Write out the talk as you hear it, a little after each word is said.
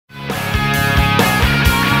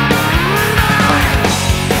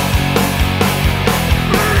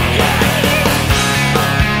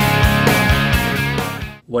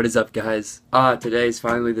What is up, guys? Today's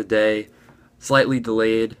finally the day. Slightly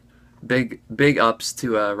delayed. Big ups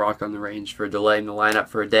to Rock on the Range for delaying the lineup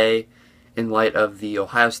for a day in light of the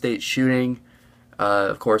Ohio State shooting.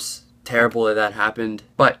 Of course, terrible that happened.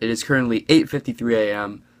 But it is currently 8:53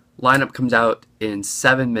 a.m. Lineup comes out in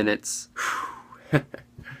 7 minutes.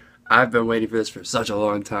 I've been waiting for this for such a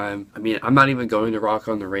long time. I mean, I'm not even going to Rock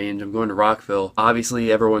on the Range. I'm going to Rockville. Obviously,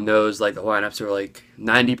 everyone knows like the lineups are like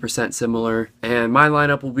 90% similar. And my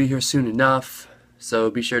lineup will be here soon enough. So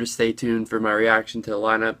be sure to stay tuned for my reaction to the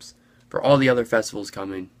lineups for all the other festivals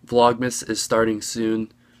coming. Vlogmas is starting soon.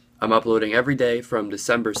 I'm uploading every day from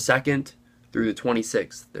December 2nd through the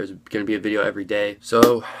 26th. There's going to be a video every day.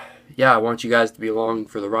 So yeah, I want you guys to be along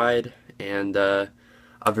for the ride. And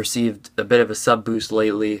I've received a bit of a sub boost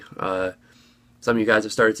lately. Some of you guys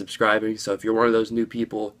have started subscribing, so if you're one of those new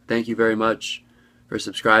people, thank you very much for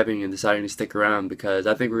subscribing and deciding to stick around, because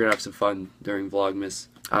I think we're going to have some fun during Vlogmas.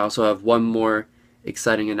 I also have one more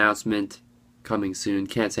exciting announcement coming soon.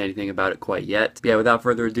 Can't say anything about it quite yet. But yeah, without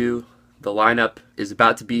further ado, the lineup is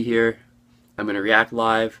about to be here. I'm going to react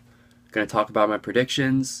live, going to talk about my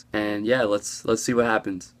predictions, and yeah, let's see what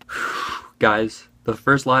happens. Guys, the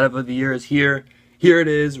first lineup of the year is here. Here it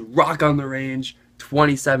is, Rock on the Range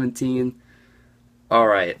 2017.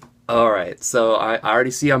 Alright, so I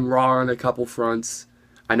already see I'm wrong on a couple fronts.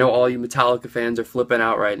 I know all you Metallica fans are flipping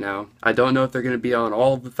out right now. I don't know if they're going to be on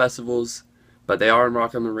all of the festivals, but they are in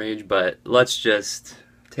Rock on the Range. But let's just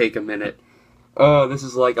take a minute. Oh, this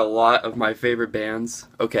is like a lot of my favorite bands.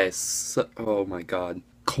 Okay, so, oh my god.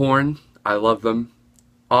 Korn, I love them.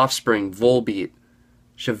 Offspring, Volbeat,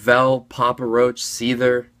 Chevelle, Papa Roach,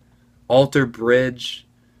 Seether, Alter Bridge,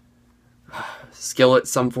 Skillet,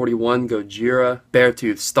 Sum 41, Gojira,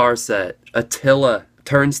 Beartooth, Starset, Attila,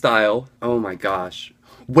 Turnstile, oh my gosh,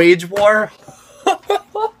 Wage War.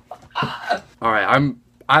 Alright,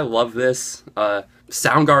 I love this.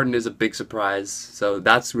 Soundgarden is a big surprise, so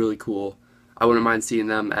that's really cool. I wouldn't mind seeing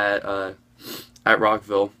them at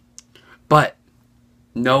Rockville. But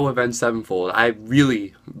no Avenged Sevenfold. I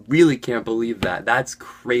really can't believe that. That's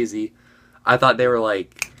crazy. I thought they were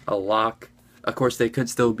like a lock. Of course, they could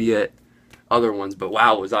still be at other ones, but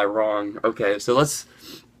wow, was I wrong. Okay, so let's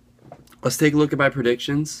take a look at my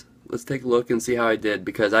predictions. Let's take a look and see how I did,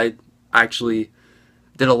 because I actually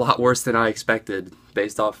did a lot worse than I expected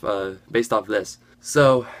based off this.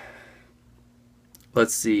 So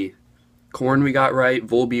let's see. Korn we got right,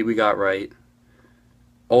 Volbeat we got right,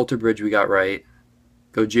 Alter Bridge we got right,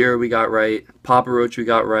 Gojira we got right, Papa Roach we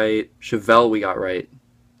got right, Chevelle we got right.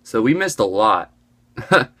 So we missed a lot.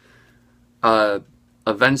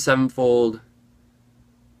 Avenged Sevenfold,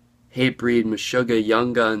 Hatebreed, Meshuggah,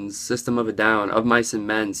 Young Guns, System of a Down, Of Mice and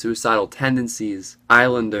Men, Suicidal Tendencies,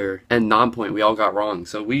 Islander, and Nonpoint we all got wrong.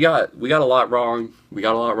 So we got a lot wrong. We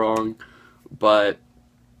got a lot wrong. But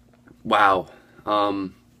wow.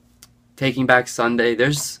 Taking Back Sunday,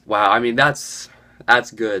 wow, I mean that's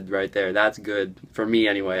good right there. That's good for me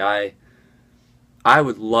anyway. I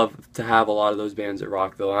would love to have a lot of those bands at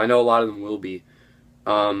Rockville. I know a lot of them will be.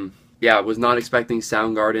 Yeah, was not expecting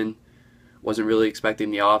Soundgarden. Wasn't really expecting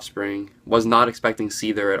The Offspring. Was not expecting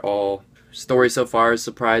Seether at all. Story so far is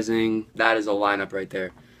surprising. That is a lineup right there.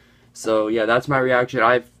 So yeah, that's my reaction.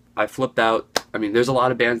 I flipped out. I mean, there's a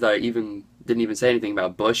lot of bands that I didn't even say anything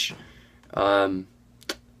about. Bush,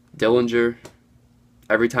 Dillinger,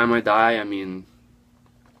 Every Time I Die. I mean,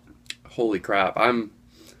 holy crap. I'm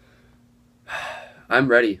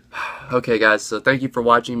ready. Okay, guys, so thank you for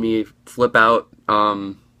watching me flip out.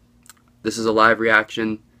 This is a live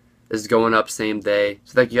reaction. This is going up same day.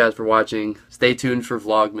 So thank you guys for watching. Stay tuned for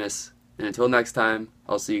Vlogmas. And until next time,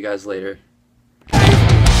 I'll see you guys later.